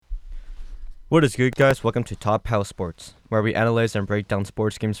What is good, guys? Welcome to Top House Sports, where we analyze and break down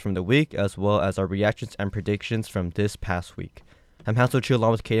sports games from the week, as well as our reactions and predictions from this past week. I'm Hansel Chu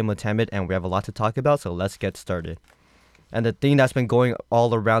along with Kaden Muhammad, and we have a lot to talk about, so let's get started. And the thing that's been going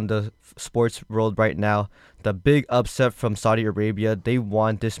all around the sports world right now, the big upset from Saudi Arabia. They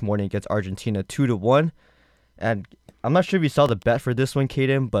won this morning against Argentina 2-1. And I'm not sure if you saw the bet for this one,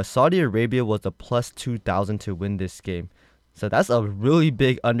 Kaden, but Saudi Arabia was a plus 2,000 to win this game. So that's a really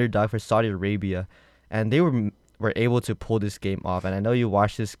big underdog for Saudi Arabia. And they were able to pull this game off. And I know you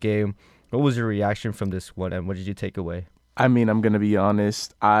watched this game. What was your reaction from this one, and what did you take away? I mean, I'm going to be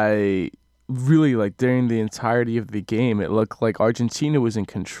honest. I really, during the entirety of the game, it looked like Argentina was in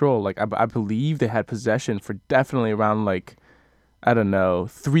control. I believe they had possession for definitely around, I don't know,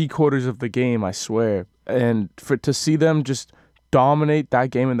 3/4 of the game, I swear. And to see them just dominate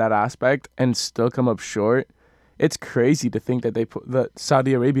that game in that aspect and still come up short, it's crazy to think that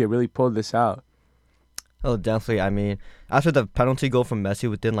Saudi Arabia really pulled this out. Oh, definitely. I mean, after the penalty goal from Messi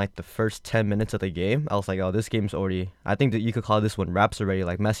within the first 10 minutes of the game, I was like, oh, this game's already, I think that you could call this one wraps already.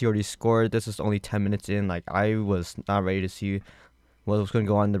 Messi already scored. This is only 10 minutes in. I was not ready to see what was going to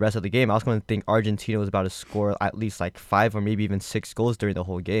go on in the rest of the game. I was going to think Argentina was about to score at least 5 or maybe even 6 goals during the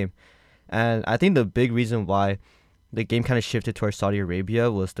whole game. And I think the big reason why the game kind of shifted towards Saudi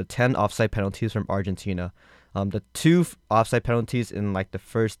Arabia was the 10 offside penalties from Argentina. The 2 offside penalties in the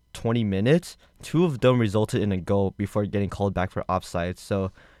first 20 minutes, 2 of them resulted in a goal before getting called back for offside.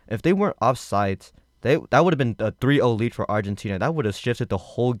 So if they weren't offsides, that would have been a 3-0 lead for Argentina. That would have shifted the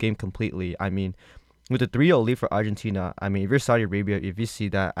whole game completely. I mean, with a 3-0 lead for Argentina, I mean, if you're Saudi Arabia, if you see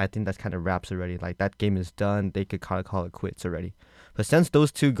that, I think that's kind of wraps already. That game is done. They could kind of call it quits already. But since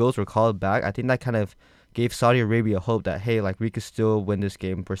those 2 goals were called back, I think that kind of gave Saudi Arabia hope that, hey, we could still win this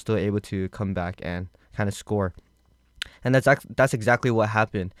game. We're still able to come back and kind of score. And that's exactly what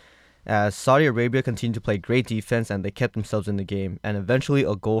happened, as Saudi Arabia continued to play great defense and they kept themselves in the game. And eventually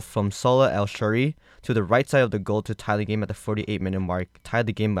a goal from Salah Al Shari to the right side of the goal to tie the game at the 48-minute mark, tied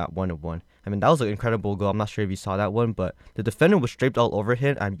the game at 1-1. I mean, that was an incredible goal. I'm not sure if you saw that one, but the defender was draped all over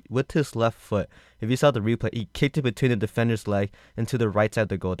him, and with his left foot, if you saw the replay, he kicked it between the defender's leg into the right side of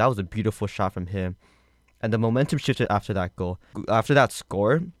the goal. That was a beautiful shot from him. And the momentum shifted after that goal. After that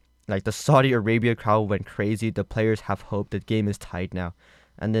score, the Saudi Arabia crowd went crazy. The players have hope. The game is tied now.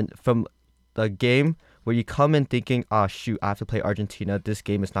 And then from the game where you come in thinking, oh, shoot, I have to play Argentina, this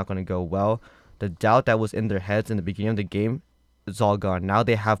game is not going to go well, the doubt that was in their heads in the beginning of the game is all gone. Now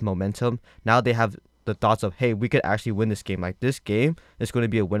they have momentum. Now they have the thoughts of, hey, we could actually win this game. This game is going to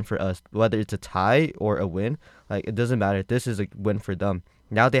be a win for us. Whether it's a tie or a win, it doesn't matter. This is a win for them.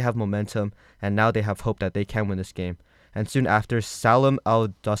 Now they have momentum, and now they have hope that they can win this game. And soon after, Salam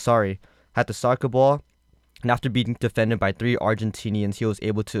Al-Dawsari had the soccer ball, and after being defended by 3 Argentinians, he was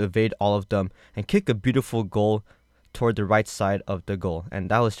able to evade all of them and kick a beautiful goal toward the right side of the goal.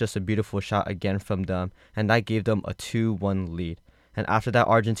 And that was just a beautiful shot again from them, and that gave them a 2-1 lead. And after that,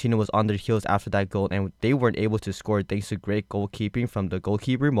 Argentina was on their heels after that goal, and they weren't able to score thanks to great goalkeeping from the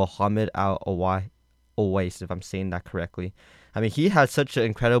goalkeeper, Mohamed Al-Owais, if I'm saying that correctly. I mean, he had such an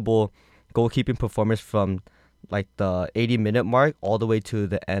incredible goalkeeping performance from the 80-minute mark all the way to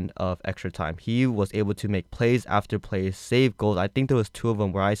the end of extra time. He was able to make plays after plays, save goals. I think there was 2 of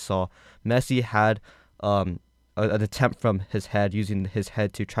them where I saw Messi had an attempt from his head, using his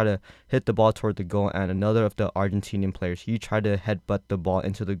head to try to hit the ball toward the goal, and another of the Argentinian players, he tried to headbutt the ball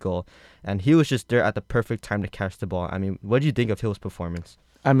into the goal, and he was just there at the perfect time to catch the ball. I mean, what do you think of his performance?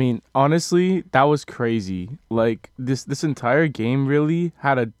 I mean, honestly, that was crazy. This entire game really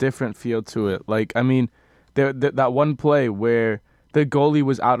had a different feel to it. That one play where the goalie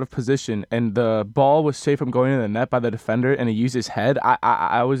was out of position and the ball was safe from going in the net by the defender, and he used his head.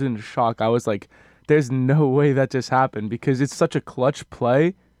 I was in shock. I was like, there's no way that just happened, because it's such a clutch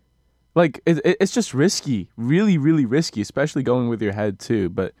play. It's just risky, really, really risky, especially going with your head too.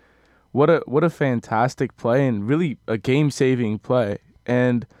 But what a fantastic play, and really a game-saving play.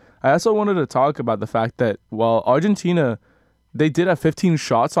 And I also wanted to talk about the fact that while Argentina, they did have 15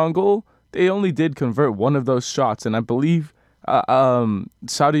 shots on goal, they only did convert 1 of those shots. And I believe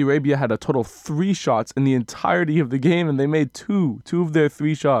Saudi Arabia had a total of 3 shots in the entirety of the game, and they made two of their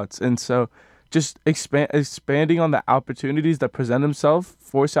 3 shots. And so just expanding on the opportunities that present themselves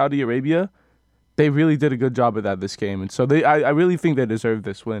for Saudi Arabia, they really did a good job of that this game. And so I really think they deserve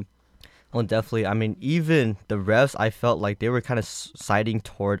this win. Well, definitely. I mean, even the refs, I felt like they were kind of siding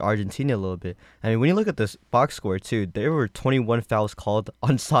toward Argentina a little bit. I mean, when you look at this box score, too, there were 21 fouls called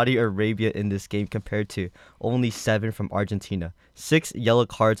on Saudi Arabia in this game compared to only 7 from Argentina. 6 yellow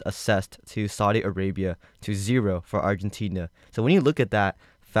cards assessed to Saudi Arabia to 0 for Argentina. So when you look at that,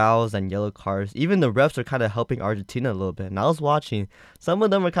 fouls and yellow cards. Even the refs are kind of helping Argentina a little bit. And I was watching, some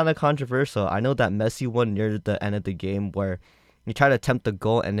of them are kind of controversial. I know that Messi one near the end of the game where he tried to attempt the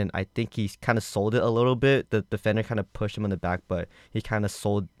goal, and then I think he kind of sold it a little bit. The defender kind of pushed him in the back, but he kind of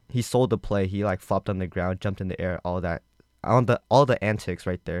sold the play. He like flopped on the ground, jumped in the air, all the antics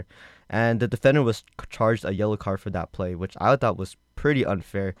right there. And the defender was charged a yellow card for that play, which I thought was pretty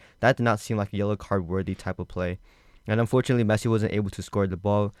unfair. That did not seem like a yellow card worthy type of play. And unfortunately, Messi wasn't able to score. The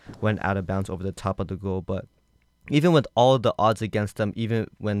ball went out of bounds over the top of the goal. But even with all the odds against them, even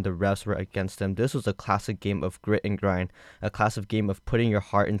when the refs were against them, this was a classic game of grit and grind, a classic game of putting your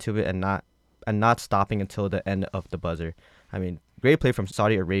heart into it and not stopping until the end of the buzzer. I mean, great play from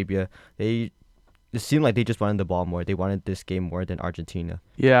Saudi Arabia. It seemed like they just wanted the ball more. They wanted this game more than Argentina.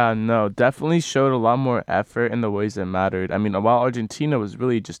 Yeah, no, definitely showed a lot more effort in the ways that mattered. I mean, while Argentina was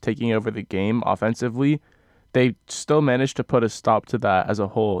really just taking over the game offensively, they still managed to put a stop to that as a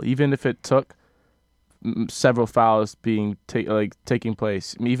whole, even if it took several fouls being taking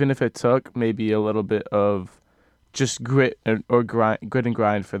place. Even if it took maybe a little bit of just grit and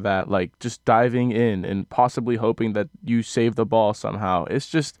grind for that, like just diving in and possibly hoping that you save the ball somehow. It's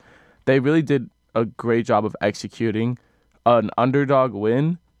just they really did a great job of executing an underdog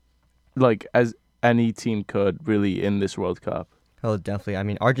win, like as any team could really in this World Cup. Oh, definitely. I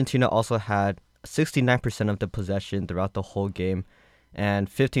mean, Argentina also had 69% of the possession throughout the whole game and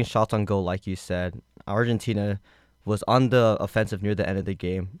 15 shots on goal, like you said. Argentina was on the offensive near the end of the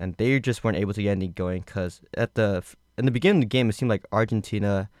game, and they just weren't able to get any going because in the beginning of the game, it seemed like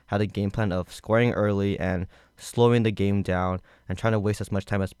Argentina had a game plan of scoring early and slowing the game down and trying to waste as much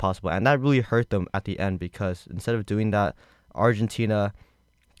time as possible. And that really hurt them at the end because instead of doing that, Argentina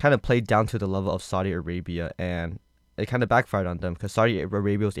kind of played down to the level of Saudi Arabia, and it kind of backfired on them because Saudi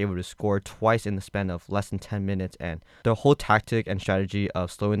Arabia was able to score twice in the span of less than 10 minutes, and their whole tactic and strategy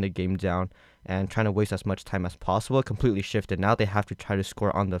of slowing the game down and trying to waste as much time as possible completely shifted. Now they have to try to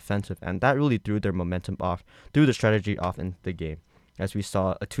score on the offensive, and that really threw their momentum off, threw the strategy off in the game, as we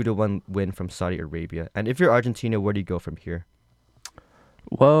saw a 2-1 win from Saudi Arabia. And if you're Argentina, where do you go from here?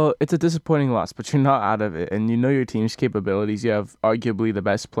 Well, it's a disappointing loss, but you're not out of it, and you know your team's capabilities. You have arguably the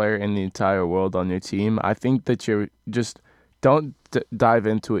best player in the entire world on your team. I think that you're just don't dive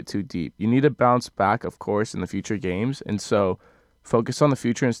into it too deep. You need to bounce back, of course, in the future games, and so focus on the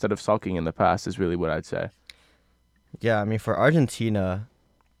future instead of sulking in the past is really what I'd say. Yeah, I mean, for Argentina,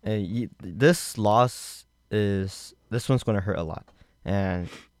 this loss this one's going to hurt a lot. And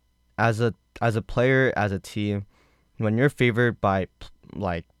as a player, as a team, when you're favored by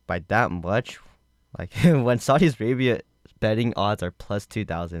that much, like when Saudi Arabia betting odds are plus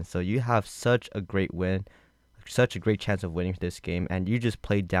 2,000, so you have such a great win, such a great chance of winning this game, and you just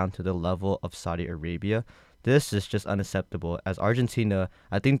played down to the level of Saudi Arabia. This is just unacceptable. As Argentina,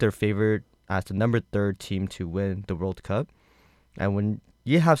 I think they're favored as the number 3 team to win the World Cup, and when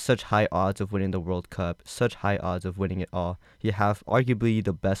you have such high odds of winning the World Cup, such high odds of winning it all, you have arguably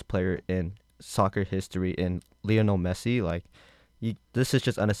the best player in soccer history in Lionel Messi. This is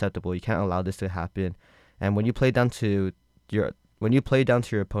just unacceptable. You can't allow this to happen. And when you play down to your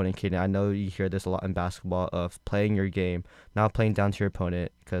opponent, Kaden, I know you hear this a lot in basketball of playing your game, not playing down to your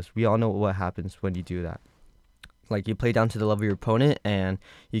opponent, because we all know what happens when you do that. Like, you play down to the level of your opponent and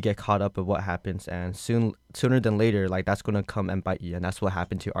you get caught up with what happens, and sooner than later, that's going to come and bite you. And that's what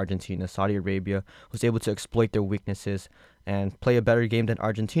happened to Argentina. Saudi Arabia was able to exploit their weaknesses and play a better game than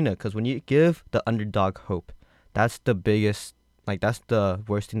Argentina, because when you give the underdog hope, that's the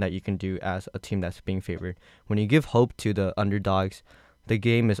worst thing that you can do as a team that's being favored. When you give hope to the underdogs, the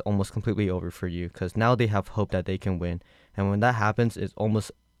game is almost completely over for you, because now they have hope that they can win. And when that happens, it's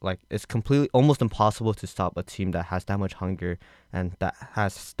almost impossible to stop a team that has that much hunger and that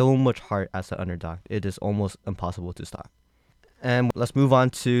has so much heart as an underdog. It is almost impossible to stop. And let's move on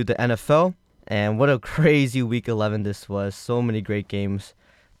to the NFL. And what a crazy week 11 this was. So many great games.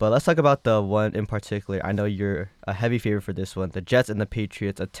 But let's talk about the one in particular. I know you're a heavy favorite for this one. The Jets and the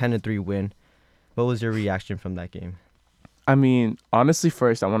Patriots, a 10-3 win. What was your reaction from that game? I mean, honestly,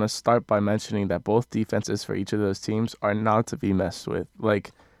 first, I want to start by mentioning that both defenses for each of those teams are not to be messed with.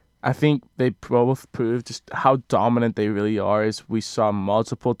 I think they both proved just how dominant they really are. As we saw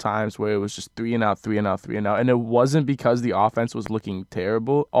multiple times where it was just 3 and out, 3 and out, 3 and out. And it wasn't because the offense was looking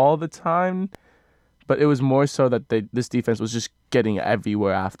terrible all the time, but it was more so that this defense was just getting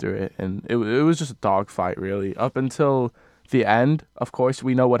everywhere after it. And it was just a dogfight, really. Up until the end, of course,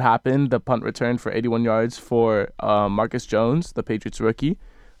 we know what happened. The punt return for 81 yards for Marcus Jones, the Patriots rookie.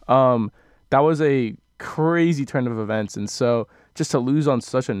 That was a crazy turn of events. And so just to lose on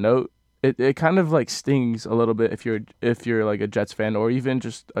such a note it kind of like stings a little bit if you're like a Jets fan or even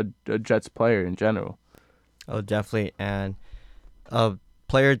just a Jets player in general. Oh, definitely. And a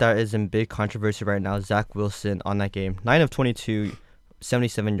player that is in big controversy right now, Zach Wilson, on that game. 9 of 22,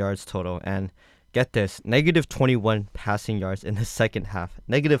 77 yards total. And get this, negative 21 passing yards in the second half.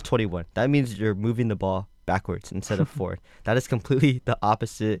 Negative 21. That means you're moving the ball backwards instead of forward. That is completely the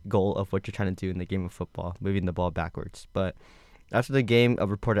opposite goal of what you're trying to do in the game of football, moving the ball backwards. But after the game, a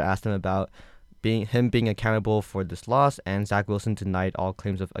reporter asked him about being accountable for this loss, and Zach Wilson denied all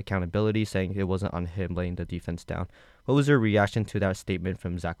claims of accountability, saying it wasn't on him laying the defense down. What was your reaction to that statement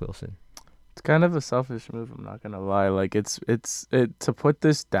from Zach Wilson? It's kind of a selfish move, I'm not gonna lie. Like it's to put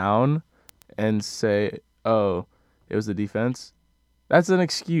this down and say, oh, it was the defense. That's an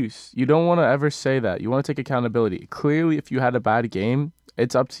excuse. You don't want to ever say that. You want to take accountability. Clearly, if you had a bad game,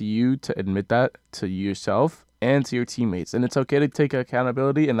 it's up to you to admit that to yourself and to your teammates. And it's okay to take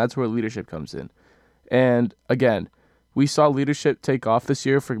accountability, and that's where leadership comes in. And again, we saw leadership take off this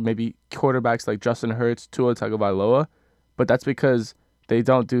year for maybe quarterbacks like Justin Hurts, Tua Tagovailoa, but that's because they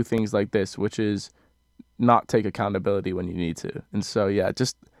don't do things like this, which is not take accountability when you need to. And so, yeah,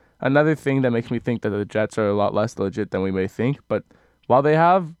 just another thing that makes me think that the Jets are a lot less legit than we may think. But while they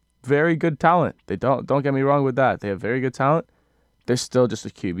have very good talent, they don't get me wrong with that. They have very good talent. They're still just a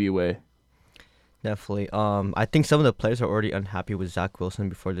QB away. Definitely. I think some of the players are already unhappy with Zach Wilson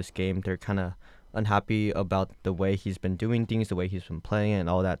before this game. They're kind of unhappy about the way he's been doing things, the way he's been playing, and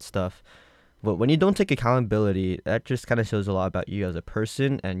all that stuff. But when you don't take accountability, that just kind of shows a lot about you as a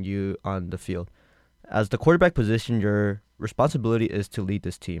person and you on the field. As the quarterback position, your responsibility is to lead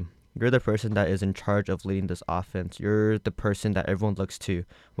this team. You're the person that is in charge of leading this offense. You're the person that everyone looks to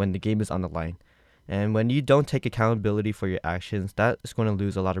when the game is on the line. And when you don't take accountability for your actions, that is going to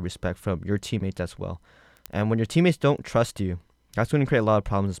lose a lot of respect from your teammates as well. And when your teammates don't trust you, that's going to create a lot of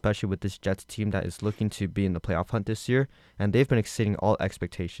problems, especially with this Jets team that is looking to be in the playoff hunt this year, and they've been exceeding all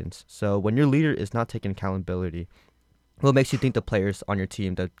expectations. So when your leader is not taking accountability, what makes you think the players on your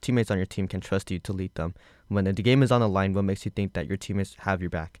team, the teammates on your team can trust you to lead them? When the game is on the line, what makes you think that your teammates have your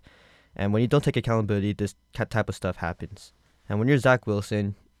back? And when you don't take accountability, this type of stuff happens. And when you're Zach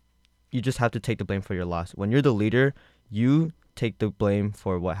Wilson, you just have to take the blame for your loss. When you're the leader, you take the blame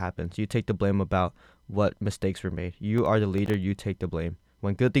for what happens. You take the blame about what mistakes were made. You are the leader, you take the blame.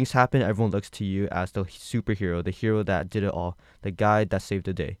 When good things happen, everyone looks to you as the superhero, the hero that did it all, the guy that saved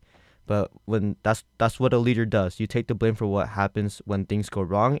the day. But when that's what a leader does. You take the blame for what happens when things go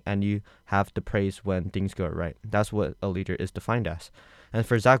wrong, and you have the praise when things go right. That's what a leader is defined as. And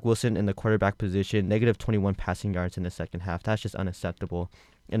for Zach Wilson in the quarterback position, negative 21 passing yards in the second half. That's just unacceptable.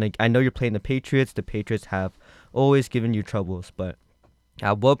 And I know you're playing the Patriots. The Patriots have always given you troubles, but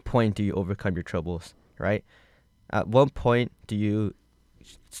at what point do you overcome your troubles, right? At what point do you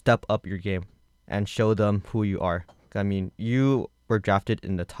step up your game and show them who you are? I mean, you were drafted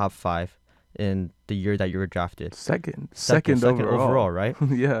in the top 5 in the year that you were drafted. Second overall, right?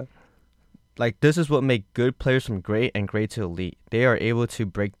 Yeah. Like, this is what makes good players from great and great to elite. They are able to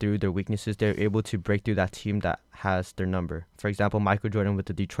break through their weaknesses. They're able to break through that team that has their number. For example, Michael Jordan with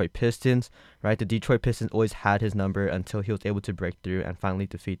the Detroit Pistons, right? The Detroit Pistons always had his number until he was able to break through and finally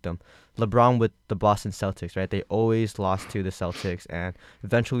defeat them. LeBron with the Boston Celtics, right? They always lost to the Celtics, and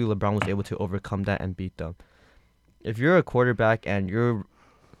eventually LeBron was able to overcome that and beat them. If you're a quarterback and you're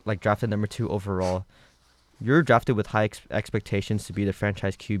like drafted number 2 overall, you're drafted with high expectations to be the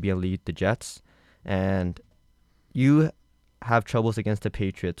franchise QB and lead the Jets, and you have troubles against the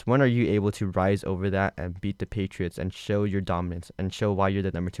Patriots. When are you able to rise over that and beat the Patriots and show your dominance and show why you're the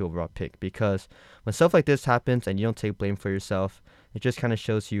number 2 overall pick? Because when stuff like this happens and you don't take blame for yourself, it just kind of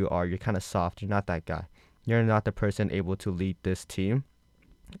shows you're kind of soft. You're not that guy. You're not the person able to lead this team.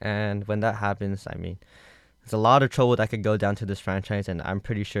 And when that happens, I mean, there's a lot of trouble that could go down to this franchise, and I'm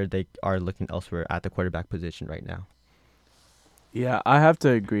pretty sure they are looking elsewhere at the quarterback position right now. Yeah, I have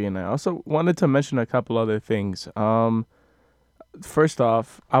to agree, and I also wanted to mention a couple other things. First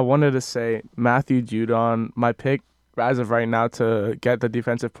off, I wanted to say Matthew Judon, my pick as of right now to get the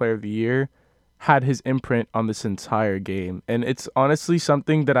Defensive Player of the Year, had his imprint on this entire game, and it's honestly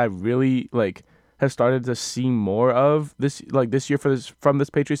something that I really have started to see more of this year from this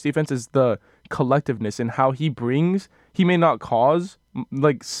Patriots defense is the collectiveness and how he may not cause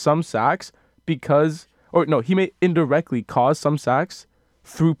some sacks he may indirectly cause some sacks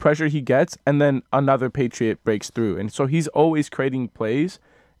through pressure he gets, and then another Patriot breaks through, and so he's always creating plays,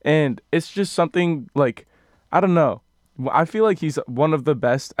 and it's just something I don't know. I feel like he's one of the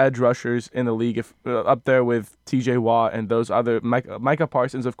best edge rushers in the league, up there with T.J. Watt and those other Micah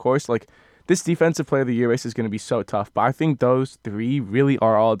Parsons, of course. this defensive player of the year race is going to be so tough. But I think those three really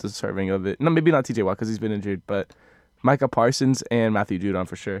are all deserving of it. No, maybe not TJ Watt because he's been injured, but Micah Parsons and Matthew Judon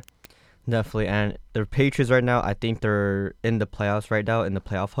for sure. Definitely. And the Patriots right now, I think they're in the playoffs right now, in the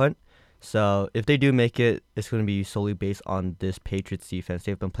playoff hunt. So if they do make it, it's going to be solely based on this Patriots defense.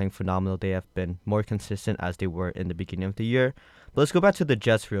 They've been playing phenomenal. They have been more consistent as they were in the beginning of the year. But let's go back to the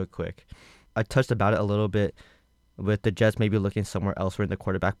Jets real quick. I touched about it a little bit with the Jets maybe looking somewhere elsewhere in the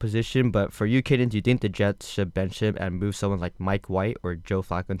quarterback position. But for you, Caden, do you think the Jets should bench him and move someone like Mike White or Joe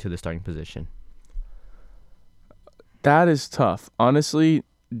Flacco into the starting position? That is tough. Honestly,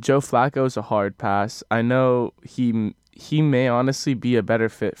 Joe Flacco is a hard pass. I know he may honestly be a better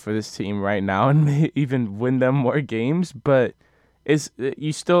fit for this team right now and may even win them more games, but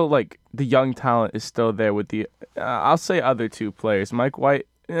you still, like, the young talent is still there with the I'll say other two players. Mike White,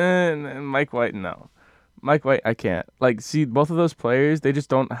 no. Mike White, I can't. Like, see, both of those players, they just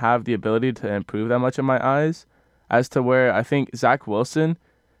don't have the ability to improve that much in my eyes, as to where I think Zach Wilson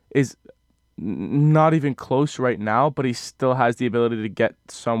is not even close right now, but he still has the ability to get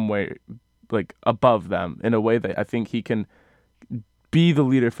somewhere like above them in a way that I think he can be the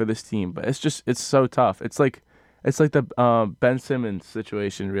leader for this team. But it's so tough. It's like the Ben Simmons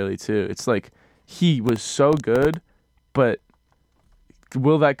situation really too. It's like he was so good, but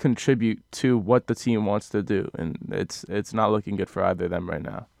will that contribute to what the team wants to do? And it's not looking good for either of them right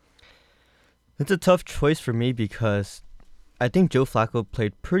now. It's a tough choice for me because I think Joe Flacco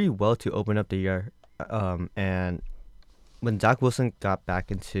played pretty well to open up the year. And when Zach Wilson got back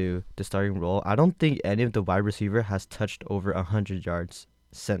into the starting role, I don't think any of the wide receiver has touched over 100 yards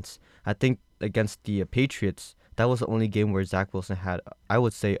since. I think against the Patriots, that was the only game where Zach Wilson had, I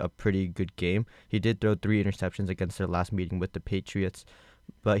would say, a pretty good game. He did throw 3 interceptions against their last meeting with the Patriots,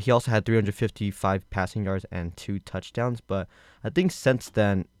 but he also had 355 passing yards and 2 touchdowns. But I think since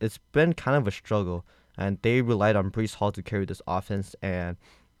then, it's been kind of a struggle, and they relied on Breece Hall to carry this offense, and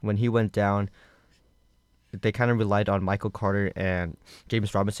when he went down, they kind of relied on Michael Carter and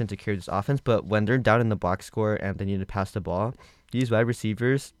James Robinson to carry this offense. But when they're down in the box score and they need to pass the ball, these wide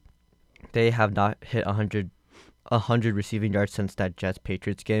receivers, they have not hit 100 receiving yards since that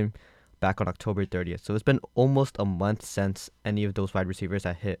Jets-Patriots game back on October 30th. So it's been almost a month since any of those wide receivers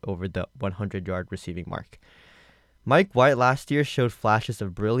had hit over the 100-yard receiving mark. Mike White last year showed flashes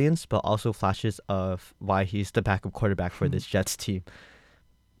of brilliance, but also flashes of why he's the backup quarterback for this Jets team.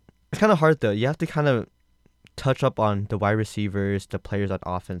 It's kind of hard, though. You have to kind of touch up on the wide receivers, the players on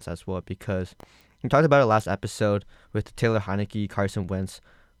offense as well, because we talked about it last episode with Taylor Heinicke, Carson Wentz.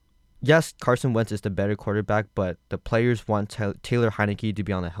 Yes, Carson Wentz is the better quarterback, but the players want Taylor Heinicke to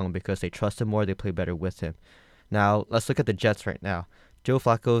be on the helm because they trust him more, they play better with him. Now, let's look at the Jets right now. Joe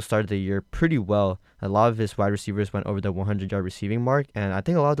Flacco started the year pretty well. A lot of his wide receivers went over the 100-yard receiving mark, and I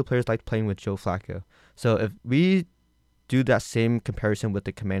think a lot of the players liked playing with Joe Flacco. So if we do that same comparison with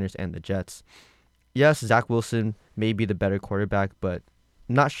the Commanders and the Jets, yes, Zach Wilson may be the better quarterback, but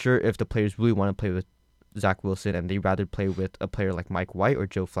not sure if the players really want to play with Zach Wilson and they'd rather play with a player like Mike White or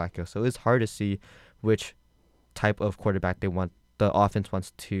Joe Flacco. So it's hard to see which type of quarterback the offense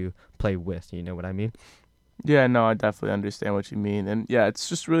wants to play with. You know what I mean? Yeah, no, I definitely understand what you mean. And yeah, it's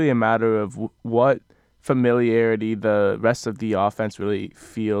just really a matter of what familiarity the rest of the offense really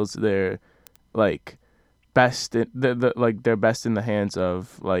feels they're like best in they're best in the hands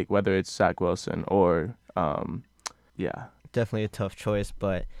of, like whether it's Zach Wilson or yeah. Definitely a tough choice,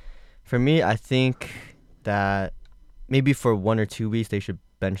 but for me, I think that maybe for 1 or 2 weeks they should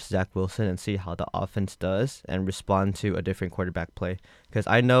bench Zach Wilson and see how the offense does and respond to a different quarterback play. Because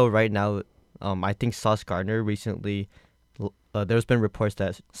I know right now, I think Sauce Gardner recently, there's been reports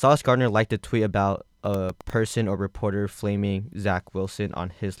that Sauce Gardner liked a tweet about a person or reporter flaming Zach Wilson on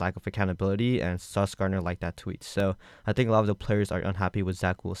his lack of accountability, and Sauce Gardner liked that tweet. So I think a lot of the players are unhappy with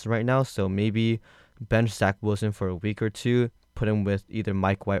Zach Wilson right now. So maybe bench Zach Wilson for a week or two, put him with either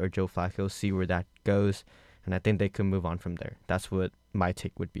Mike White or Joe Flacco, see where that goes, and I think they can move on from there. That's what my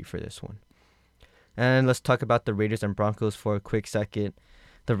take would be for this one. And let's talk about the Raiders and Broncos for a quick second.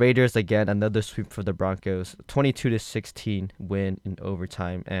 The Raiders, again, another sweep for the Broncos. 22-16 win in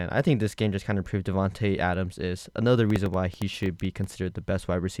overtime. And I think this game just kind of proved Davante Adams is another reason why he should be considered the best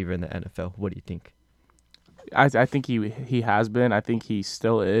wide receiver in the NFL. What do you think? I think he has been. I think he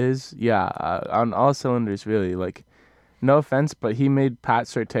still is. Yeah, on all cylinders, really. Like, no offense, but he made Pat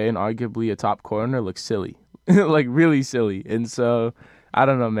Surtain, arguably a top corner, look silly. Like, really silly. And so, I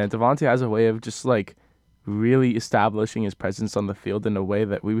don't know, man. Davante has a way of just, like, really establishing his presence on the field in a way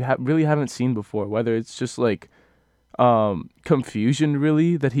that we really haven't seen before. Whether it's just, like, confusion,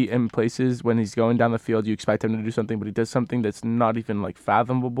 really, that he in places when he's going down the field, you expect him to do something, but he does something that's not even, like,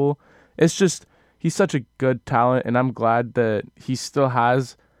 fathomable. it's just he's such a good talent, and I'm glad that he still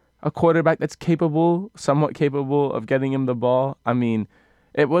has a quarterback that's capable, somewhat capable of getting him the ball. I mean,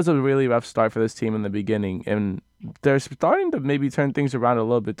 it was a really rough start for this team in the beginning, and they're starting to maybe turn things around a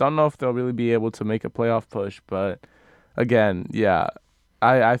little bit. Don't know if they'll really be able to make a playoff push, but again, yeah,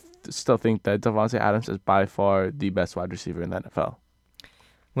 I still think that Davante Adams is by far the best wide receiver in the NFL.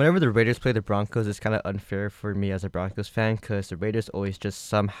 Whenever the Raiders play the Broncos, it's kind of unfair for me as a Broncos fan because the Raiders always just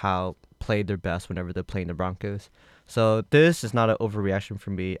somehow play their best whenever they're playing the Broncos. So this is not an overreaction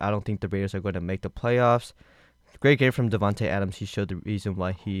for me. I don't think the Raiders are going to make the playoffs. Great game from Davante Adams. He showed the reason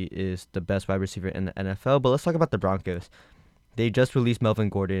why he is the best wide receiver in the NFL. But let's talk about the Broncos. They just released Melvin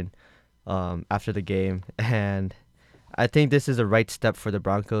Gordon after the game, and I think this is a right step for the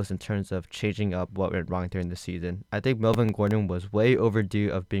Broncos in terms of changing up what went wrong during the season. I think Melvin Gordon was way overdue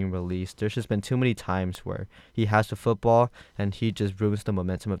of being released. There's just been too many times where he has the football and he just ruins the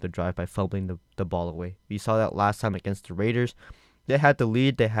momentum of the drive by fumbling the ball away. We saw that last time against the Raiders. They had the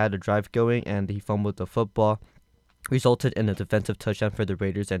lead, they had a drive going, and he fumbled the football, resulted in a defensive touchdown for the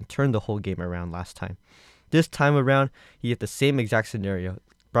Raiders and turned the whole game around last time. This time around, he had the same exact scenario.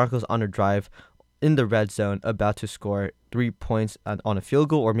 Broncos on a drive in the red zone, about to score 3 points on a field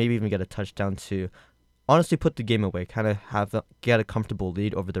goal or maybe even get a touchdown to honestly put the game away, kind of get a comfortable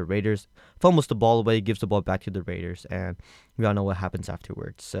lead over the Raiders. Fumbles the ball away, gives the ball back to the Raiders, and we all know what happens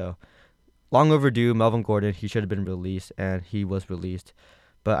afterwards. So long overdue, Melvin Gordon, he should have been released, and he was released.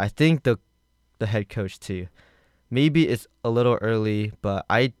 But I think the head coach too. Maybe it's a little early, but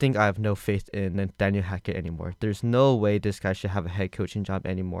I think I have no faith in Nathaniel Hackett anymore. There's no way this guy should have a head coaching job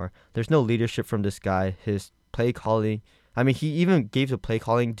anymore. There's no leadership from this guy. His play calling, I mean, he even gave the play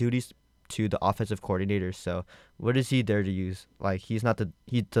calling duties to the offensive coordinator. So what is he there to use? Like, he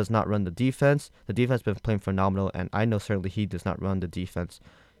does not run the defense. The defense has been playing phenomenal, and I know certainly he does not run the defense.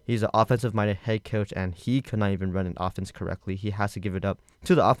 He's an offensive-minded head coach, and he could not even run an offense correctly. He has to give it up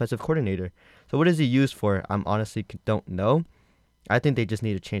to the offensive coordinator. So what is he used for? I'm honestly don't know. I think they just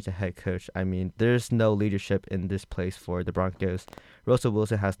need to change the head coach. I mean, there's no leadership in this place for the Broncos. Russell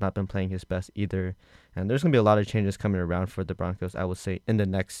Wilson has not been playing his best either. And there's going to be a lot of changes coming around for the Broncos, I would say, in the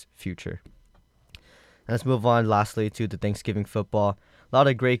next future. Let's move on lastly to the Thanksgiving football. A lot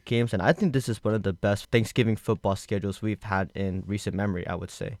of great games, and I think this is one of the best Thanksgiving football schedules we've had in recent memory, I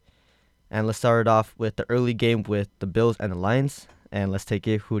would say. And let's start it off with the early game with the Bills and the Lions. And let's take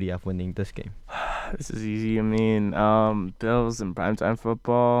it. Who do you have winning this game? This is easy. I mean, Bills and primetime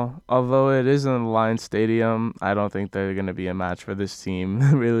football. Although it is in the Lions Stadium, I don't think they're going to be a match for this team,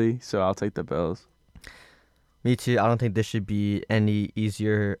 really. So I'll take the Bills. Me too. I don't think this should be any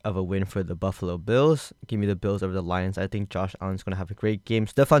easier of a win for the Buffalo Bills. Give me the Bills over the Lions. I think Josh Allen's going to have a great game.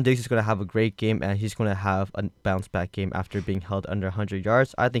 Stephon Diggs is going to have a great game, and he's going to have a bounce-back game after being held under 100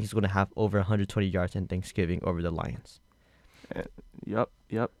 yards. I think he's going to have over 120 yards in Thanksgiving over the Lions.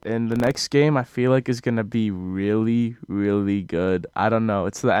 Yep. And the next game I feel like is going to be really, really good. I don't know.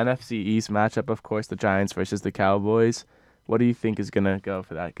 It's the NFC East matchup, of course, the Giants versus the Cowboys. What do you think is going to go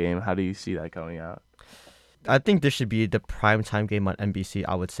for that game? How do you see that going out? I think this should be the primetime game on NBC,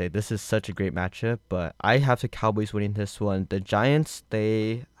 I would say. This is such a great matchup, but I have the Cowboys winning this one. The Giants,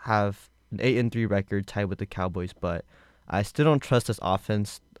 they have an 8-3 record tied with the Cowboys, but I still don't trust this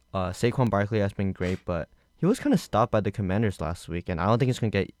offense. Saquon Barkley has been great, but he was kind of stopped by the Commanders last week, and I don't think it's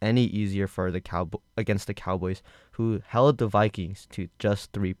going to get any easier for against the Cowboys, who held the Vikings to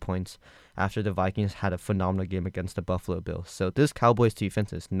just 3 points after the Vikings had a phenomenal game against the Buffalo Bills. So this Cowboys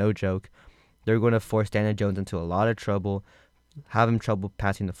defense is no joke. They're going to force Daniel Jones into a lot of trouble, have him trouble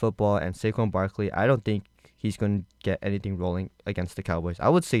passing the football, and Saquon Barkley, I don't think he's going to get anything rolling against the Cowboys. I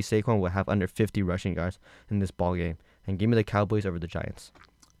would say Saquon will have under 50 rushing yards in this ball game, and give me the Cowboys over the Giants.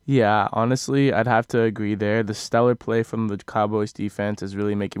 Yeah, honestly, I'd have to agree there. The stellar play from the Cowboys defense is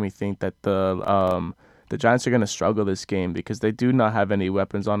really making me think that the Giants are going to struggle this game because they do not have any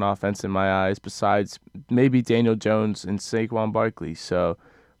weapons on offense in my eyes besides maybe Daniel Jones and Saquon Barkley. So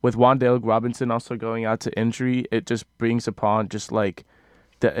with Wan'Dale Robinson also going out to injury, it just brings upon just like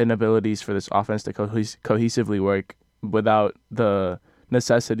the inabilities for this offense to cohesively work without the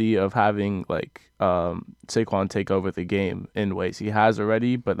necessity of having like Saquon take over the game in ways he has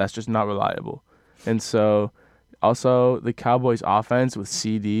already, but that's just not reliable. And so also the Cowboys offense with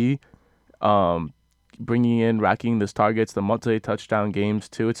CD racking those targets, the multi-touchdown games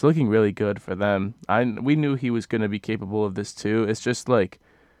too, it's looking really good for them. We knew he was going to be capable of this too. It's just like,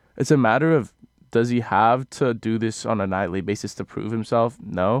 it's a matter of, does he have to do this on a nightly basis to prove himself?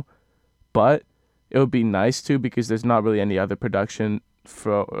 No. But it would be nice to, because there's not really any other production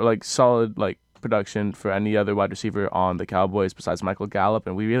for like solid like production for any other wide receiver on the Cowboys besides Michael Gallup,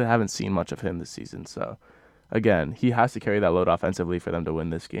 and we really haven't seen much of him this season. So, again, he has to carry that load offensively for them to win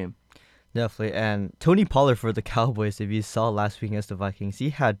this game. Definitely. And Tony Pollard for the Cowboys, if you saw last week against the Vikings, he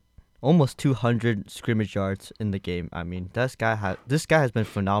had almost 200 scrimmage yards in the game. I mean, this guy has been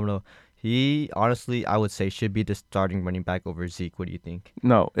phenomenal. He, honestly, I would say, should be the starting running back over Zeke. What do you think?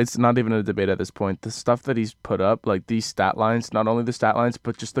 No, it's not even a debate at this point. The stuff that he's put up, like these stat lines, not only the stat lines,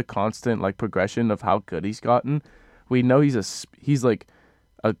 but just the constant like progression of how good he's gotten. We know he's like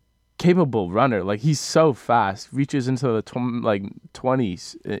a capable runner. Like he's so fast, reaches into the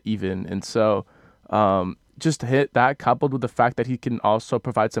 20s even, and so just to hit that coupled with the fact that he can also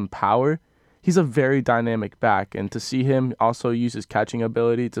provide some power. He's a very dynamic back, and to see him also use his catching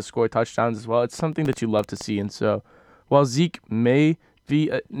ability to score touchdowns as well, it's something that you love to see. And so while Zeke may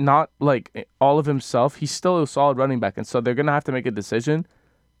be not like all of himself, he's still a solid running back, and so they're going to have to make a decision.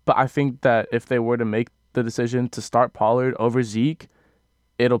 But I think that if they were to make the decision to start Pollard over Zeke,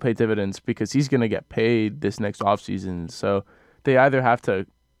 it'll pay dividends because he's going to get paid this next offseason. So they either have to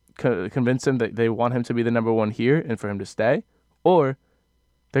convince him that they want him to be the number one here and for him to stay, or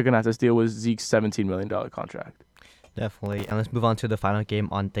they're going to have to deal with Zeke's $17 million contract. Definitely. And let's move on to the final game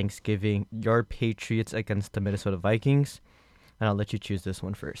on Thanksgiving. Your Patriots against the Minnesota Vikings. And I'll let you choose this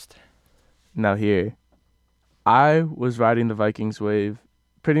one first. Now here, I was riding the Vikings wave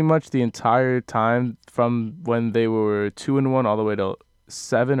pretty much the entire time from when they were 2-1 all the way to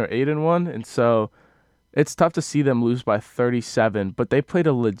 7 or 8-1. And so it's tough to see them lose by 37, but they played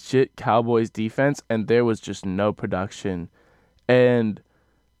a legit Cowboys defense and there was just no production. And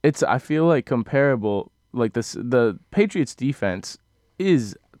I feel like comparable, like the Patriots defense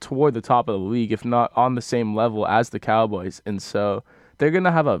is toward the top of the league, if not on the same level as the Cowboys. And so they're going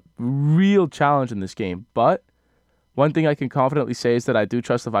to have a real challenge in this game. But one thing I can confidently say is that I do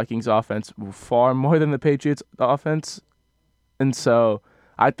trust the Vikings offense far more than the Patriots offense. And so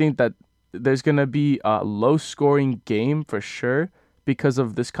I think that there's going to be a low-scoring game for sure because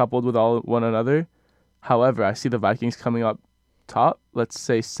of this coupled with one another. However, I see the Vikings coming up top, let's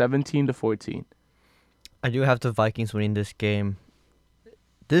say 17-14. I do have the Vikings winning this game.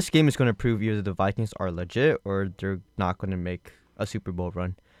 This game is going to prove either the Vikings are legit or they're not going to make a Super Bowl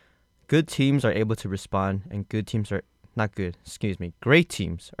run. Good teams are able to respond, and great teams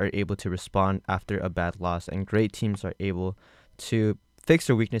are able to respond after a bad loss, and great teams are able to fix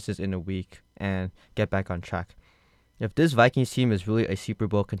their weaknesses in a week and get back on track. If this Vikings team is really a Super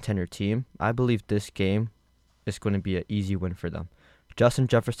Bowl contender team, I believe this game is going to be an easy win for them. Justin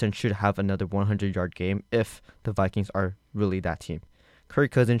Jefferson should have another 100-yard game if the Vikings are really that team. Kirk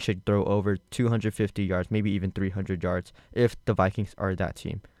Cousins should throw over 250 yards, maybe even 300 yards if the Vikings are that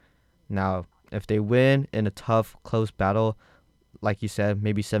team. Now, if they win in a tough, close battle, like you said,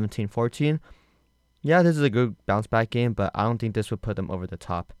 maybe 17-14, yeah, this is a good bounce-back game, but I don't think this would put them over the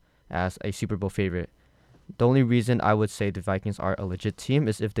top as a Super Bowl favorite. The only reason I would say the Vikings are a legit team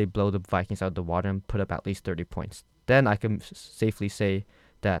is if they blow the Vikings out of the water and put up at least 30 points. Then I can safely say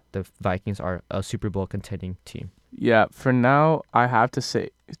that the Vikings are a Super Bowl contending team. Yeah, for now, I have to say,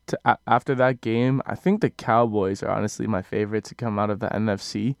 after that game, I think the Cowboys are honestly my favorite to come out of the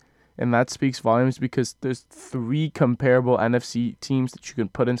NFC. And that speaks volumes because there's 3 comparable NFC teams that you can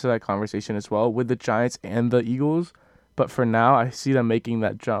put into that conversation as well with the Giants and the Eagles. But for now, I see them making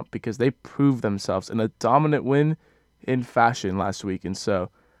that jump because they proved themselves in a dominant win in fashion last week. And so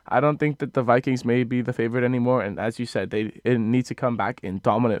I don't think that the Vikings may be the favorite anymore. And as you said, they need to come back in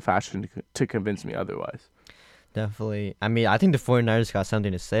dominant fashion to convince me otherwise. Definitely. I mean, I think the 49ers got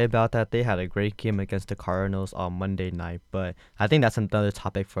something to say about that. They had a great game against the Cardinals on Monday night, but I think that's another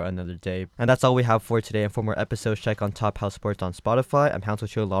topic for another day. And that's all we have for today. And for more episodes, check on Top House Sports on Spotify. I'm Hansel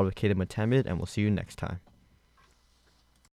Chill, along with Kaden Matamid, and we'll see you next time.